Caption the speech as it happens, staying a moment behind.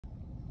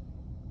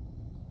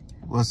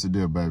What's the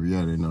deal, baby? You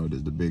already know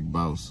this, the big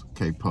boss.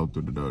 K poked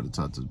through the door to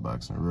touch his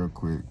boxing real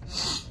quick.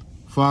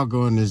 Before I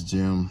go in this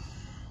gym,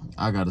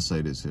 I gotta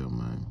say this here,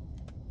 man.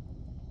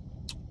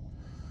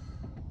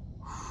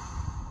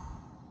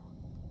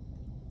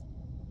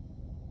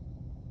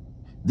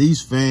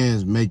 These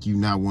fans make you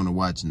not want to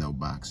watch no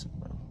boxing,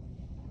 bro.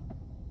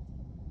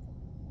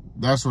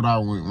 That's what I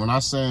want. When I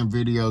say in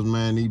videos,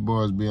 man, these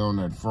boys be on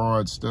that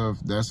fraud stuff,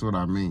 that's what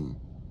I mean.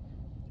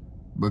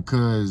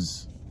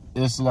 Because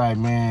it's like,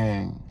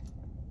 man,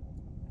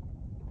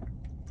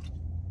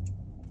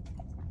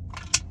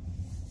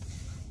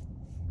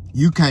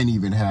 you can't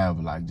even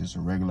have like just a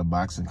regular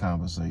boxing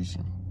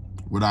conversation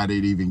without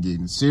it even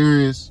getting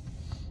serious.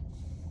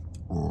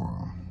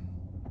 Or,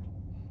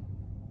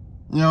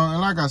 you know,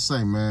 and like I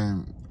say,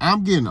 man,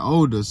 I'm getting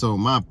older, so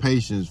my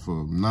patience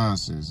for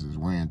nonsense is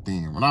wearing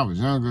thin. When I was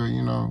younger,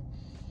 you know,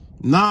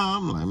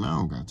 I'm like, man, I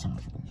don't got time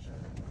for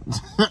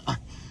that.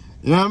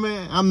 You know what I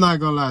mean? I'm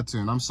not gonna lie to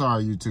you, and I'm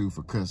sorry you two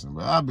for cussing,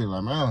 but I'll be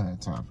like, man, I don't have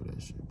time for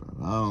that shit,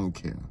 bro. I don't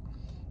care.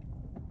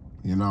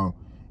 You know,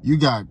 you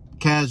got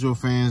casual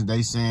fans,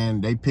 they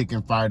saying they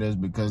picking fighters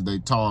because they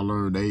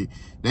taller, they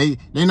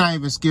not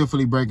even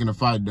skillfully breaking the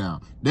fight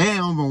down. They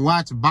don't even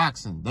watch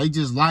boxing. They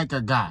just like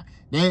a guy.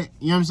 You know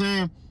what I'm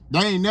saying? They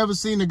ain't never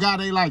seen a guy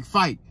they like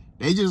fight.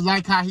 They just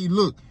like how he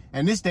look.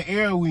 And this the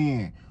era we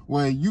in,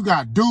 where you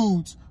got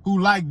dudes who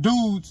like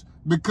dudes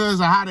because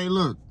of how they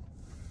look.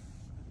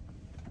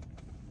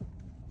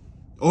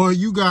 Or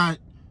you got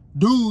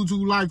dudes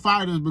who like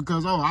fighters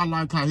because, oh, I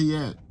like how he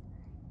act.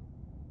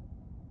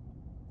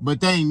 But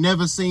they ain't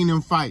never seen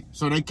him fight,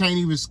 so they can't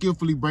even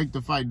skillfully break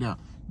the fight down.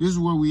 This is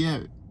where we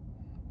at.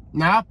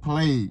 Now, I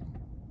played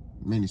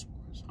many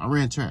sports. I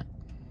ran track.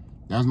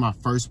 That was my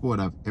first sport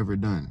I've ever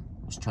done,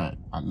 was track.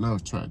 I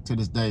love track. To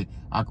this day,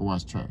 I can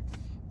watch track.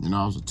 You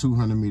know, I was a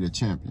 200-meter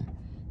champion.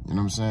 You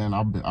know what I'm saying?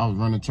 I was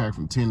running track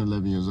from 10,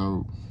 11 years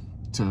old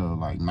to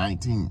like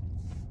 19.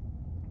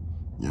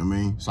 You know what I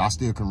mean? So I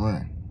still can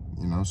run.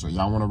 You know, so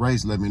y'all want to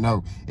race, let me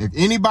know. If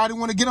anybody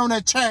want to get on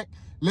that track,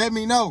 let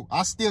me know.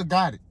 I still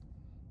got it.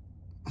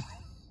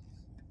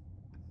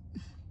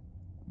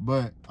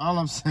 But all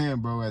I'm saying,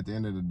 bro, at the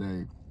end of the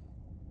day,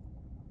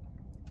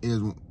 is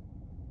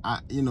I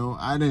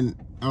didn't,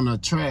 on the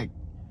track,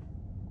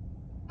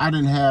 I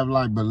didn't have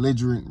like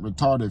belligerent,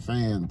 retarded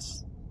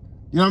fans.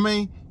 You know what I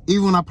mean?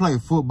 Even when I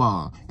played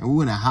football and we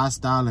went in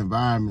hostile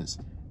environments,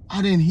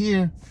 I didn't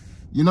hear,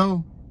 you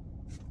know,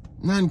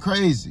 nothing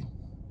crazy.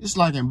 It's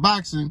like in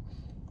boxing,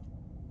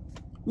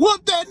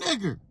 whoop that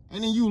nigga.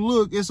 And then you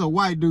look, it's a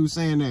white dude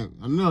saying that.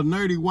 Another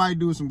nerdy white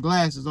dude with some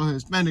glasses, or a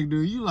Hispanic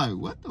dude. You like,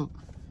 what the?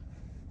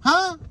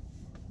 Huh?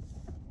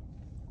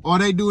 Or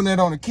they doing that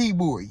on the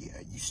keyboard. Yeah,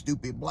 you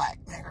stupid black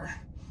nigga.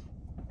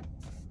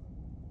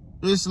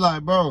 It's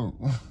like, bro,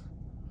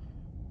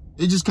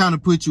 it just kind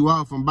of put you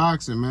off from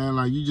boxing, man.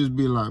 Like, you just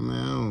be like,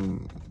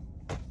 man,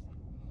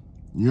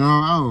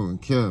 I don't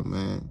care,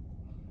 man.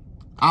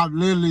 I've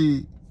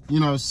literally,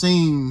 you know,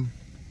 seen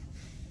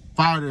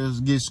fighters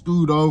get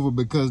screwed over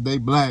because they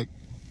black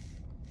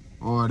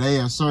or they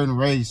a certain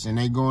race and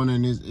they going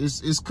in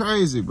this. It's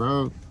crazy,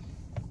 bro.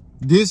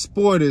 This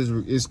sport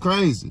is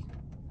crazy.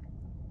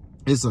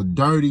 It's a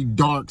dirty,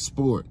 dark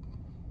sport.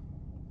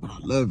 But I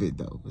love it,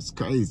 though. It's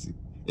crazy.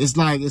 It's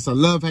like it's a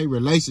love-hate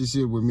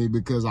relationship with me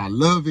because I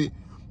love it,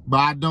 but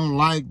I don't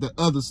like the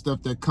other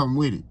stuff that come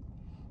with it.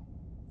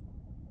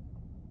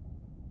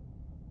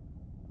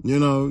 You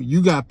know,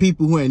 you got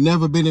people who ain't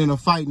never been in a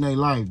fight in their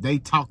life. They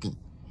talking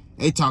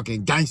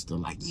gangster,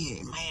 like,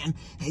 yeah, man,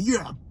 hey,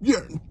 you're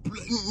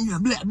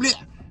blah, blah.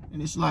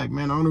 And it's like,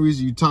 man, the only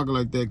reason you talking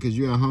like that because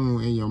you're at home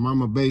in your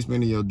mama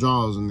basement and your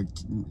drawers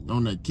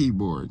on that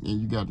keyboard, and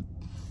you got,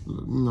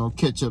 you know,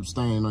 ketchup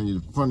stain on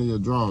your front of your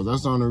drawers.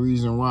 That's the only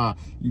reason why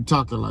you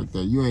talking like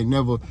that. You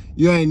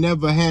ain't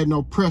never had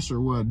no pressure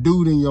with a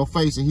dude in your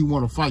face and he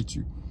want to fight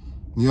you.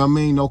 You know what I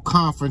mean? No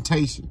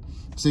confrontation.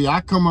 See,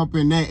 I come up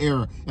in that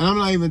era, and I'm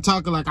not even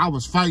talking like I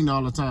was fighting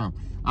all the time.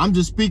 I'm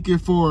just speaking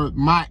for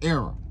my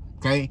era,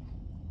 okay?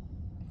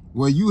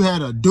 Where you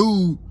had a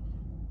dude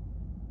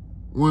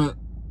when,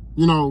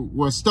 you know,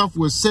 where stuff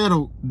was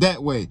settled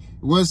that way. It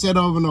wasn't set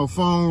over no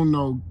phone,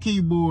 no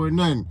keyboard,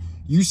 nothing.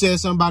 You said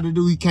somebody to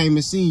do, he came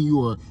and seen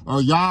you,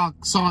 or y'all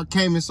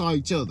came and saw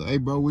each other. Hey,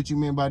 bro, what you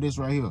mean by this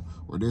right here?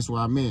 Or this what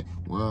I meant.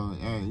 Well,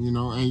 you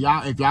know, and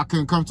y'all, if y'all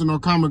couldn't come to no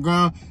common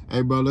ground,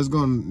 hey, bro, let's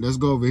go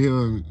over here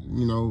and,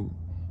 you know,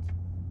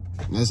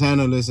 let's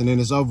handle this and then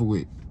it's over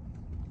with.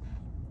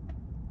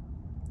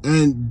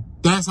 And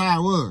that's how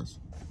it was,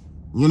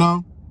 you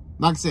know?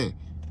 Like I said,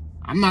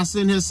 I'm not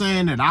sitting here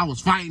saying that I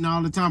was fighting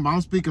all the time, but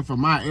I'm speaking for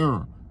my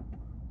era.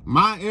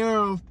 My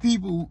era of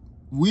people,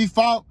 we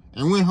fought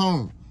and went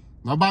home.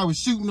 Nobody was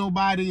shooting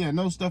nobody and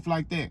no stuff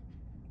like that,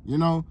 you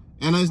know?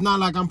 And it's not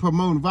like I'm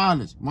promoting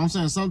violence. But I'm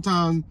saying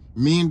sometimes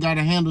men got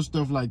to handle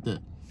stuff like that,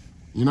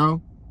 you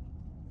know?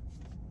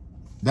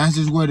 That's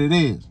just what it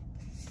is.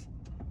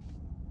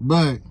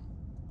 But,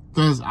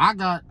 because I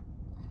got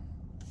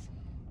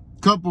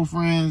a couple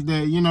friends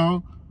that, you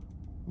know,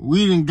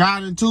 we done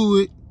got into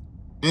it,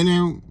 and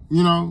then,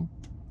 you know,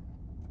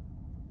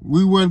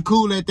 we weren't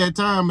cool at that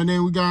time, and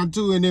then we got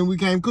into it, and then we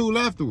became cool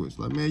afterwards.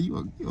 Like, man,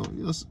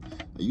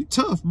 you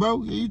tough,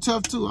 bro. Yeah, you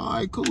tough too. All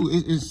right, cool.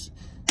 It's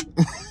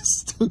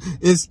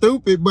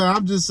stupid, but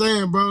I'm just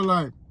saying, bro,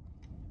 like,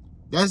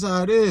 that's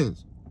how it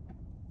is.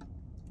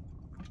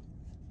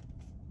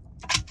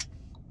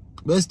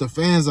 But it's the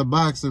fans of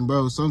boxing,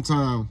 bro.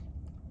 Sometimes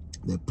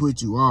they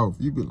put you off.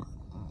 You be like,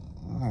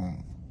 oh.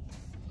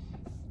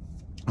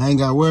 I ain't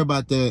got to worry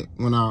about that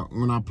when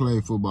I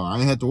play football. I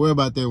ain't have to worry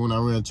about that when I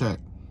ran track.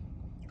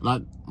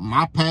 Like,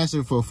 my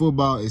passion for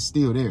football is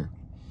still there.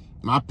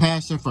 My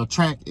passion for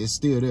track is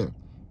still there.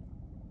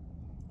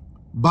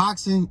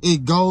 Boxing,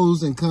 it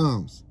goes and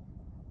comes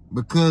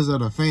because of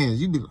the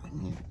fans. You be like,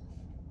 man.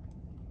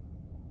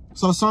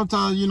 So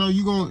sometimes, you know,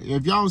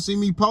 if y'all don't see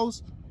me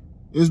post,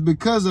 it's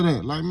because of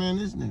that. Like, man,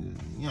 this nigga,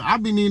 you know, I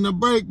be needing a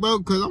break, bro,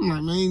 because I'm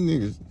like, man, these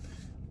niggas,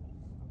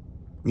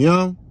 you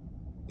know,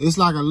 it's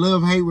like a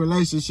love-hate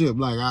relationship.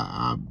 Like,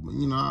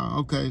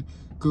 okay,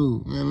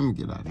 cool, man, let me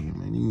get out of here,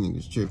 man.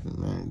 These niggas tripping,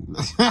 man.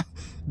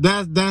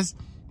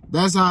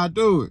 That's how I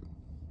do it.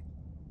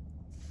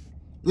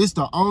 It's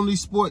the only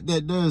sport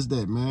that does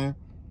that, man.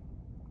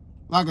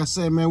 Like I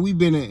said, man, we've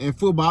been in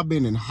football, I've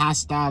been in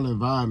hostile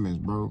environments,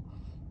 bro.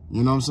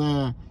 You know what I'm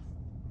saying?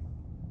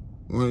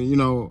 When, you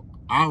know,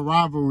 our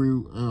rivalry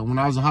when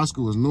I was in high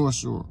school was North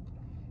Shore.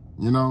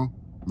 You know,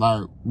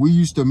 like, we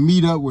used to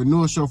meet up with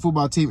North Shore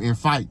football team and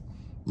fight.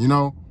 You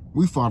know,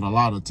 we fought a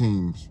lot of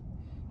teams.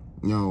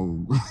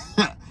 You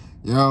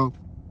know,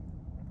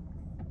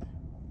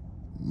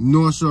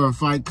 North Shore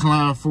fight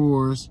Klein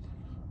Forest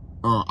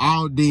or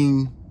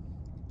Aldine.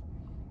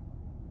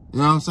 You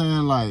know what I'm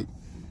saying? Like,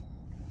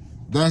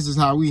 that's just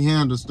how we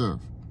handle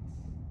stuff.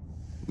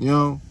 You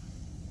know?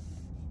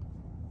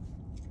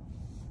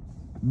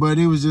 But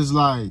it was just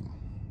like,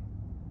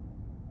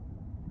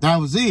 that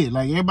was it.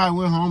 Like, everybody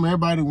went home,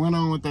 everybody went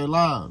on with their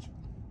lives.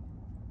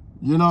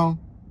 You know?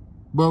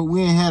 But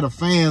we ain't had the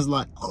fans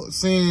like, oh,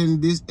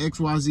 saying this X,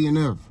 Y, Z, and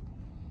F.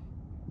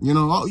 You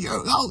know,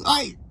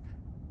 hey,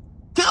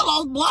 kill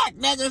those black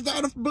niggas,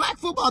 they're the black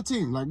football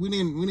team. Like, we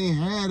didn't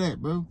have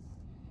that, bro.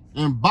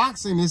 And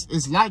boxing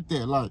it's like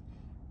that. Like,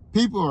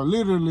 people are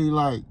literally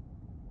like,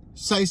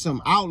 say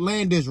some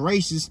outlandish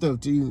racist stuff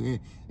to you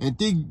and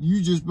think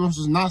you just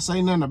supposed to not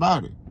say nothing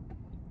about it.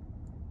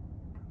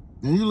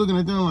 And you looking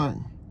at them like,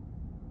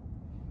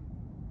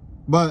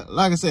 but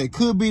like I said, it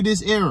could be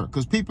this era,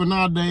 because people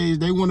nowadays,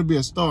 they want to be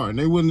a star and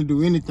they wouldn't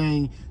do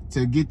anything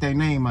to get their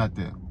name out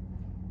there.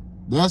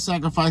 They'll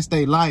sacrifice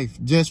their life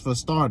just for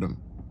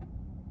stardom.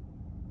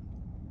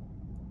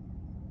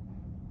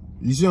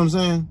 You see what I'm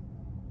saying?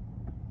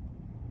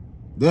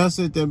 They'll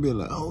sit there and be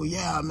like, oh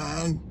yeah,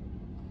 man.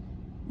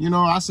 You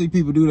know, I see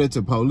people do that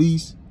to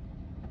police.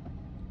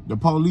 The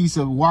police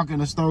will walk in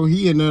the store,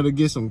 he in there to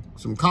get some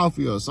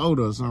coffee or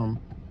soda or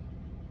something.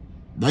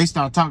 They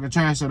start talking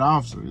trash to the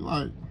officer.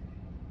 Like,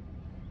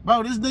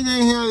 bro, this nigga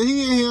ain't here,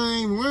 he ain't here,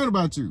 ain't even worried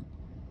about you.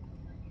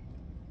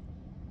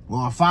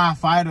 Or a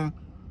firefighter,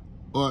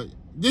 or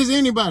just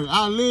anybody.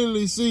 I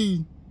literally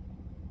see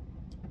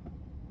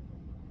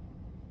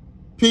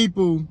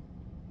people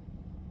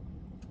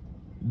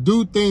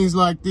do things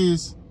like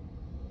this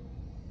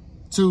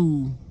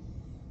to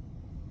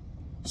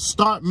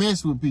start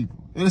messing with people.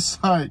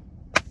 It's like,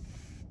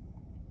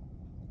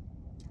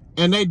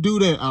 and they do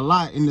that a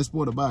lot in the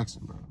sport of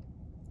boxing, bro.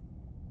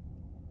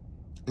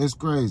 It's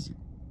crazy.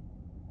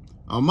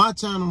 On my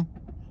channel,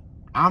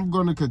 I'm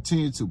going to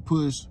continue to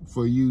push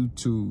for you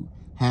to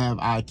have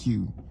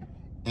IQ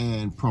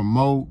and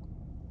promote.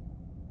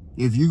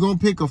 If you're going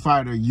to pick a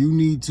fighter, you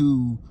need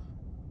to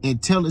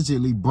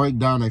intelligently break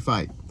down a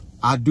fight.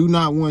 I do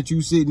not want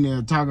you sitting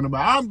there talking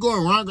about, I'm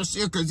going Ryan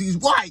Garcia because he's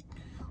white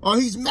or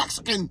he's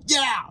Mexican.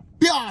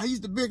 Yeah, he's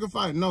the bigger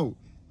fighter. No,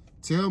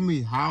 tell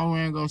me how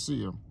Ryan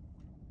Garcia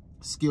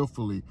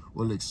skillfully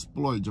will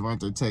exploit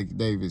Gervonta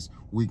Davis'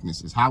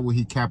 weaknesses. How will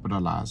he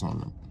capitalize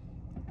on them?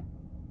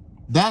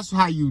 That's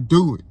how you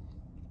do it.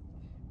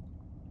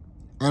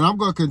 And I'm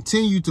going to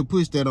continue to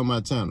push that on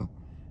my channel.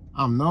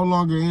 I'm no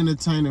longer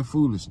entertaining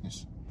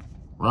foolishness.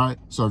 Right?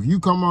 So if you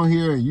come on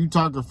here and you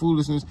talking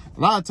foolishness, a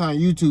lot of times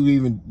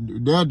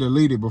YouTube they'll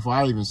delete it before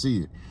I even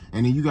see it.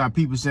 And then you got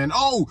people saying,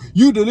 oh,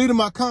 you deleted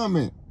my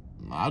comment.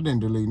 I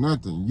didn't delete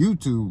nothing.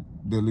 YouTube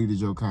deleted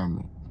your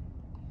comment.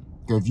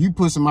 If you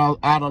put some out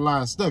of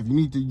line stuff, you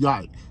need to,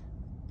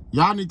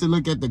 y'all need to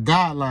look at the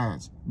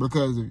guidelines.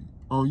 Because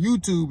on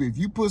YouTube, if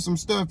you put some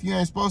stuff you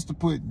ain't supposed to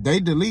put,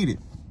 they delete it.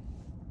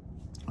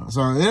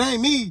 So it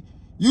ain't me.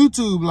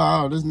 YouTube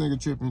like, oh, this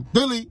nigga tripping.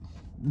 Delete.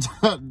 You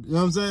know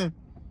what I'm saying?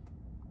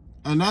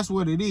 And that's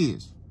what it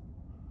is.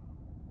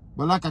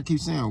 But like I keep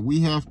saying,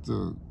 we have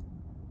to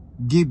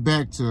get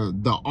back to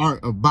the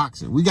art of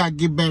boxing. We got to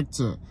get back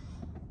to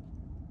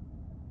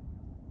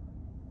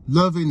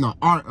loving the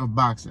art of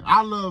boxing.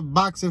 I love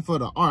boxing for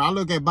the art. I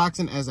look at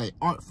boxing as an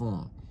art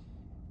form.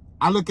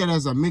 I look at it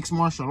as a mixed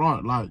martial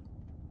art. Like,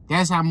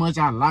 that's how much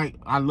I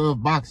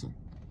love boxing.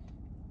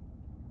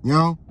 You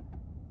know?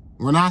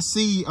 When I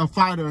see a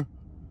fighter,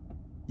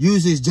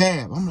 use his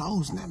jab. I'm like,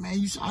 oh, snap, man,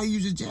 you saw he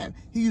use his jab?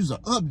 He used an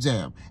up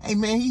jab. Hey,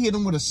 man, he hit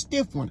him with a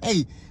stiff one.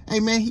 Hey,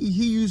 man, he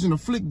using a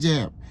flick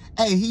jab.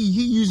 Hey, he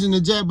using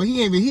the jab, but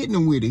he ain't even hitting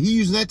him with it. He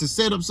using that to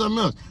set up something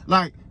else.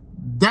 Like,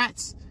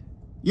 that's,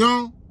 you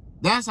know,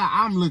 that's how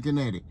I'm looking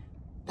at it.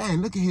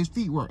 Dang, look at his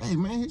feet work. Hey,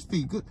 man, his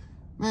feet good.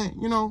 Man,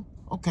 you know,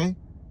 okay.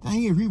 Dang,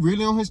 he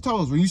really on his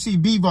toes. When you see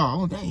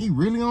B-Ball, oh, dang, he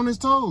really on his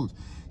toes.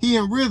 He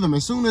in rhythm.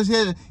 As soon as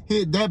he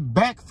hit that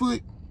back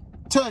foot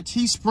touch,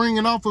 he's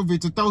springing off of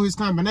it to throw his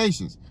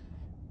combinations.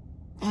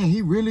 Dang,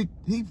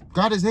 he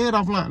got his head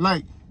off line.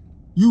 Like,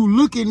 I'm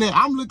looking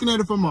at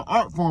it from an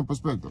art form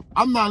perspective.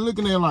 I'm not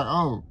looking at it like,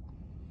 oh.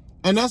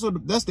 And that's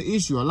the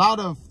issue. A lot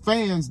of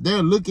fans,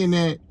 they're looking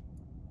at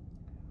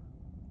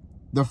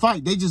the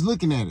fight. They just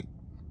looking at it.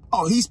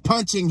 Oh, he's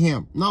punching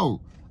him.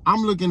 No,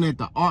 I'm looking at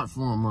the art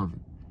form of it.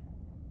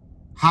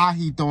 How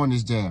he throwing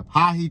his jab,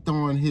 how he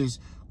throwing his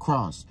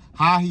cross,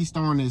 how he's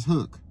throwing his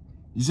hook.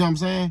 You see what I'm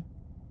saying?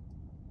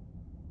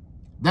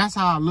 That's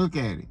how I look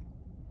at it.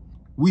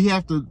 We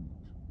have to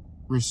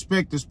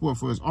respect the sport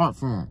for its art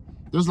form.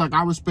 Just like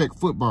I respect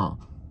football.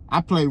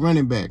 I play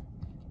running back.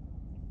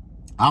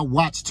 I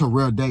watch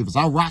Terrell Davis.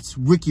 I watch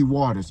Ricky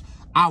Waters.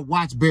 I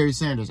watch Barry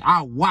Sanders.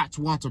 I watch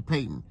Walter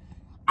Payton.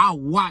 I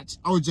watch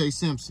O.J.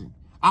 Simpson.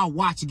 I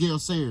watch Gale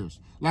Sayers.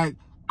 Like,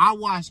 I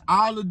watched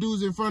all the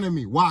dudes in front of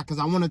me. Why? Because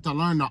I wanted to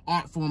learn the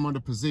art form of the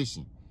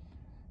position.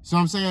 So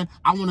I'm saying,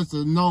 I wanted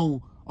to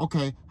know,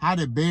 okay, how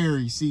did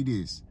Barry see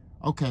this?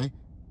 Okay.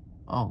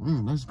 Oh,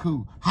 that's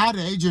cool. How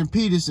did Adrian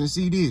Peterson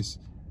see this?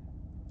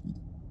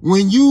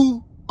 When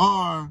you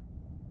are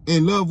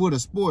in love with a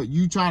sport,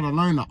 you try to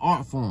learn the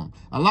art form.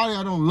 A lot of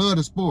y'all don't love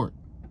the sport.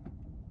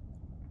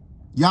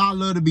 Y'all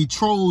love to be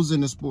trolls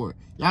in the sport.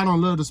 Y'all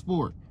don't love the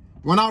sport.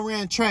 When I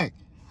ran track,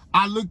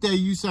 I looked at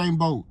Usain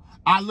Bolt.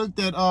 I looked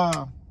at,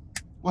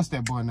 what's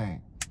that boy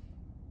name?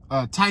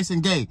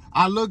 Tyson Gay.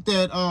 I looked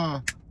at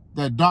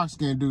that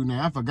dark-skinned dude name.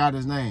 I forgot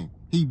his name.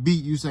 He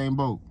beat Usain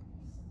Bolt.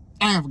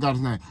 I forgot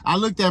his name. I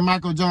looked at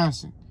Michael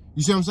Johnson.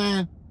 You see what I'm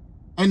saying?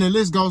 And the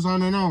list goes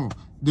on and on.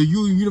 The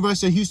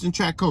University of Houston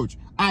track coach.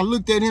 I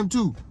looked at him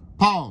too.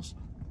 Pause.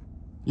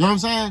 You know what I'm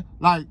saying?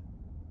 Like,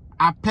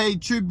 I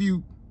paid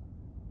tribute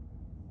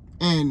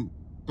and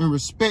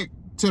respect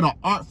to the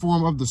art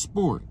form of the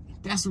sport.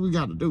 That's what we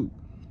got to do.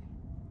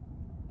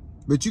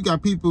 But you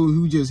got people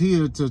who just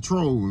here to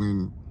troll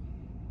and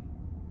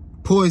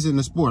poison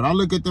the sport. I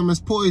look at them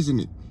as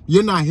poisoning.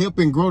 You're not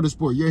helping grow the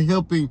sport. You're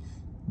helping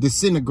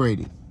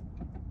disintegrate it.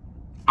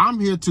 I'm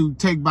here to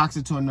take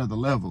boxing to another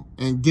level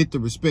and get the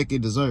respect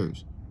it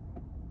deserves.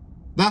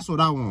 That's what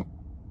I want.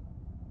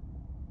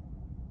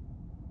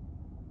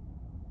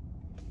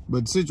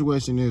 But the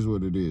situation is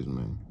what it is,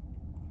 man.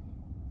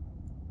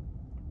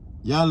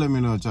 Y'all let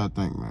me know what y'all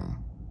think, man.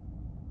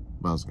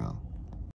 Boss gone.